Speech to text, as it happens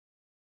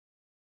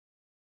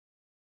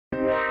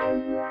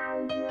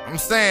I'm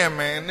saying,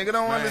 man, nigga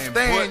don't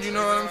understand, you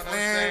know what I'm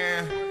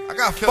saying? I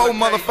got 4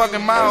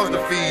 motherfucking mouths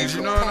to feed,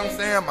 you know what I'm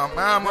saying? My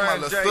mama, my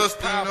little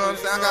sister, you know what I'm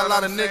saying? I got a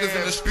lot of niggas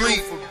in the street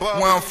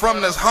where I'm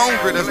from that's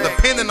hungry, that's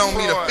depending on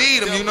me to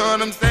feed them, you know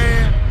what I'm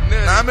saying?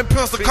 Now I'm in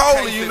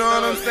Pensacola, you know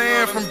what I'm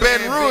saying, from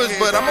Baton Rouge,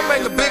 but I'ma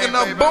make a big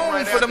enough boom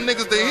for them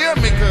niggas to hear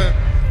me, cause,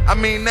 I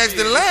mean, next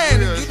to land,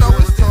 you know,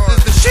 it's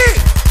the shit.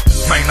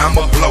 Man,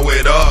 I'ma blow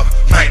it up,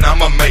 man,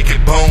 I'ma make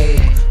it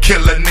boom.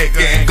 Kill a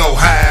nigga and go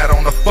hide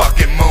on the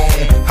fucking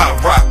moon. I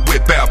rock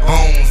with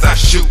baboons, I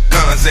shoot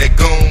guns at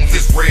goons.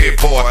 It's Red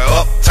Boy,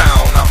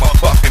 uptown, I'm a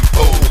fucking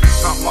fool.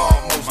 I'm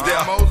almost there,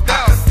 I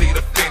can see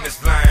the finish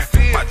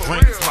line. My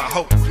dreams, my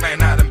hopes,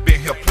 man, I done been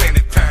here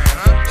plenty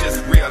times. Just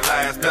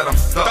realized that I'm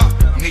stuck,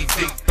 knee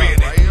deep in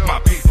it.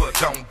 My people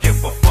don't give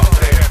a fuck,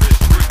 they average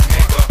street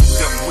nigga.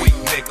 Them weak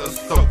niggas,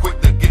 so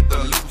quick to get the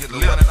loose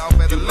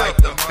lips. You like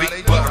the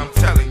beat, but I'm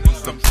telling you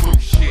some true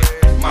shit.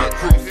 My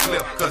crew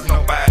flip, cause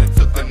nobody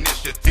took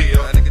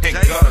initiative.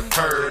 Ain't got a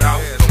turd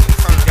out,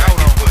 got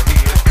it for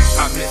his.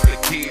 I miss the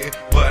kid,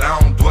 but I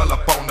don't dwell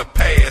up on the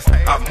past.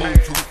 I move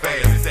too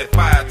fast, set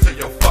fire to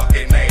your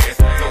fucking ass.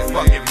 So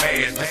fucking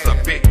mad, just a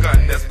big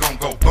gun that's gon'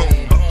 go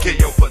boom. Kill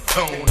your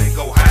platoon and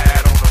go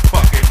hide on the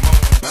fucking moon.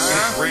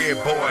 It's Red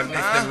Boy,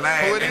 next in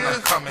line, and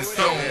I'm coming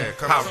soon.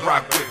 I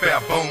rock with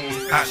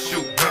baboons, I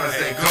shoot guns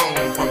and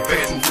goons. From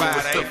Baton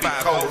Rouge to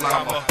Pensacola,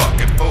 I'm a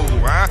fucking fool.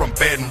 From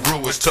Baton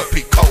Rouge to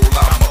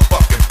Pensacola, I'm a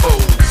fucking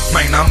fool.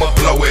 Man, I'ma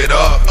blow it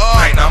up,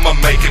 man, I'ma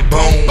make it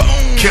boom.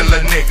 Kill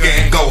a nigga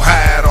and go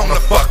hide on the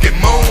fucking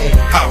moon.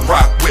 I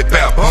rock with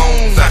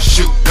baboons, I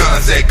shoot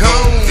guns at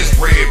goons. It's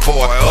Red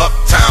Boy,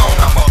 uptown,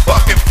 I'm a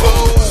fucking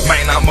fool.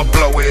 Man, I'ma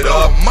blow it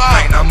up,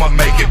 man, I'ma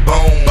make it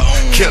boom.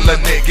 Kill a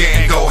nigga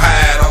and go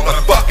hide on the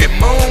fucking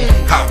moon.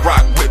 I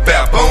rock with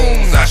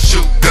baboons, I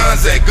shoot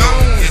guns at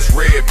goons. It's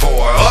Red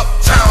Boy,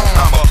 uptown,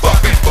 I'm a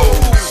fucking fool.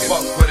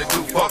 Fuck what it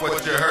do, fuck what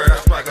you heard, I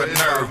strike a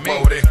nerve,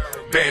 Modi.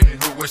 Baton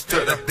Rouge to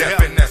the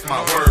death, and that's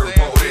my word,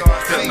 Modi.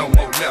 Still no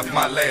more left,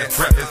 my last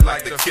breath is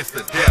like the kiss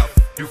of death.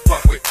 You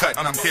fuck with cut,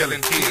 I'm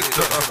killing kids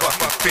to a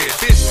fucking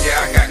fish. Yeah,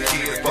 I got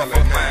kids, but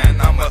for mine,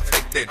 I'ma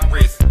take that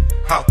risk.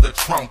 Out the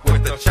trunk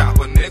with the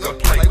chopper,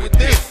 nigga, play with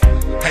this.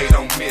 Hey,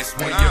 don't miss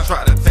when you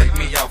try to take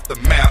me off the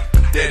map.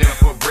 That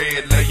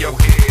infrared, lay your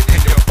head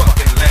in your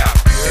fucking lap.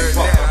 And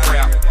fuck a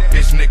rap,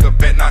 bitch nigga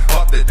bet not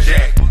fuck the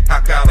jack. I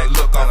got a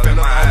look off in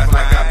my eyes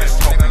like I've been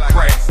smoking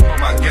crack.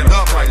 My get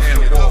up right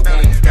in war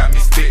wounds got me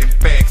spitting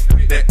facts.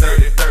 That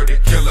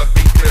 30-30 killer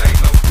beat, there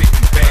ain't no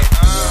spitting back.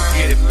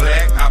 Get it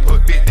black, I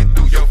put 50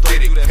 through your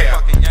fitted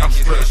cap. I'm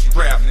still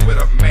strapped with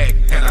a Mac,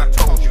 and I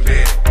told you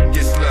that.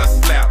 Get slug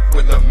slapped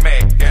with a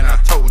Mac, and I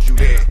told you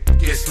that.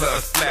 Get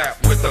slug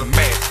slapped with a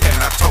Mac, and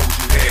I told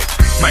you that.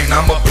 Man,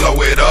 I'ma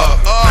blow it up,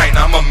 man,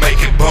 I'ma make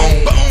it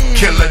boom.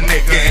 Kill a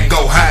nigga and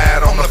go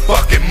hide on the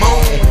fucking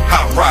moon.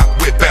 I rock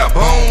with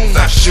baboons,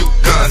 I shoot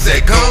guns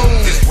at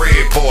goons. It's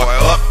Red Boy,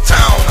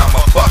 uptown, I'm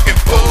a fucking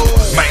fool.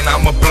 Man,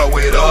 I'ma blow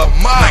it up,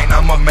 man,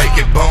 I'ma make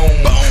it boom.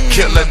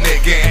 Kill a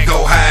nigga and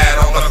go hide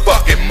on the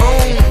fucking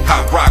moon.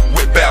 I rock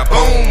with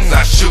baboons,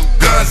 I shoot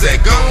guns at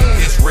goons.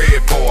 It's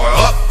Red Boy,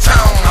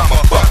 uptown, I'm a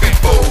fucking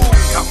fool.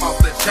 I'm off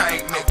the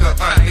chain, nigga,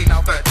 unleash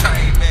the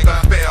chain,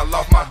 nigga. Fell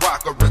off my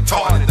rocker,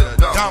 retarded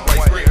the dumb way.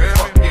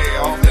 Fuck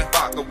yeah, off that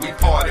vodka, we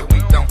party, we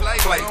don't play.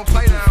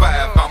 2-5,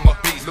 I'm a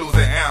beast,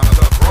 Louisiana,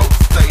 the broke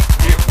state.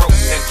 Get broke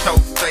and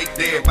choke, stay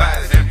dead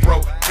bodies and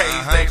broke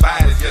cage, they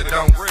bodies, you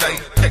don't stay.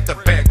 Check the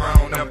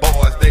background, them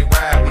boys, they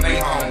ride when they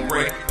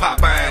hungry.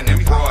 Popeye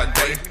in broad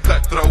day,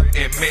 cutthroat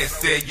and mess,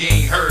 said you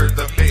ain't heard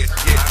the best.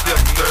 Get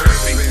them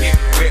served and get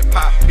wet,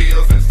 pop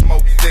pills and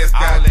smoke cess,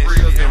 got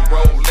grills and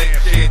roll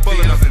and shit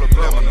deals and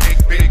blow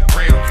big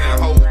rims and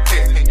whole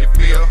text. Can you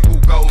feel who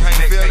goes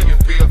next? Can you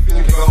feel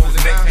who goes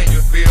next? Can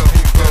you feel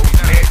who goes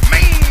next?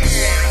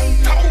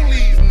 Man, told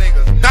these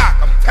niggas, Doc,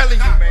 I'm telling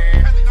you,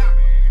 man.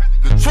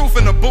 The truth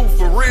in the booth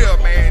for real,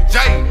 man.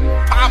 Jay,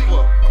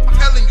 Papa, I'm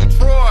telling you,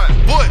 Troy,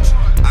 Butch.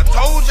 I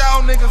told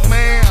y'all niggas,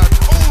 man. I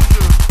told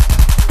you.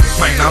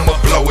 Man, I'ma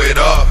blow it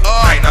up,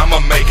 man, I'ma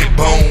make it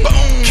boom.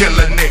 Kill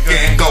a nigga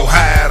and go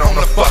hide on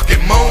the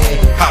fucking moon.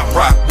 I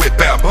rock with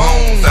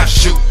baboons, I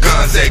shoot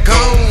guns at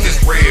goons.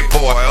 It's Red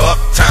Boy,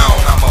 uptown,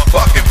 I'm a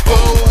fucking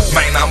fool.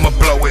 Man, I'ma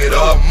blow it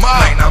up,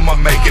 man, I'ma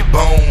make it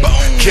boom.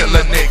 Kill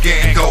a nigga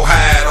and go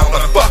hide on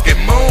the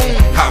fucking moon.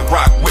 I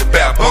rock with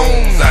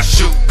baboons, I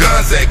shoot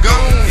guns at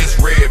goons.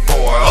 It's Red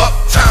Boy,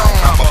 uptown,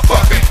 I'm a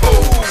fucking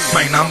fool.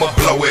 Man, I'ma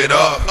blow it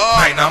up,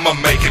 man, I'ma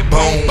make it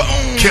boom.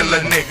 Kill a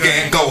nigga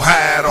and go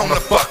hide on the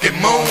fucking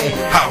moon.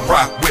 I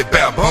rock with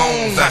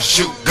baboons, I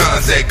shoot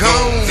guns at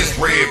goons. It's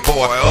Red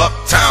Boy,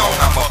 uptown,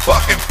 I'm a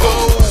fucking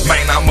fool.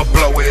 Man, I'ma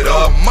blow it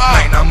up,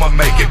 man, I'ma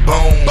make it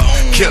boom.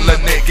 Kill a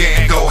nigga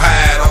and go hide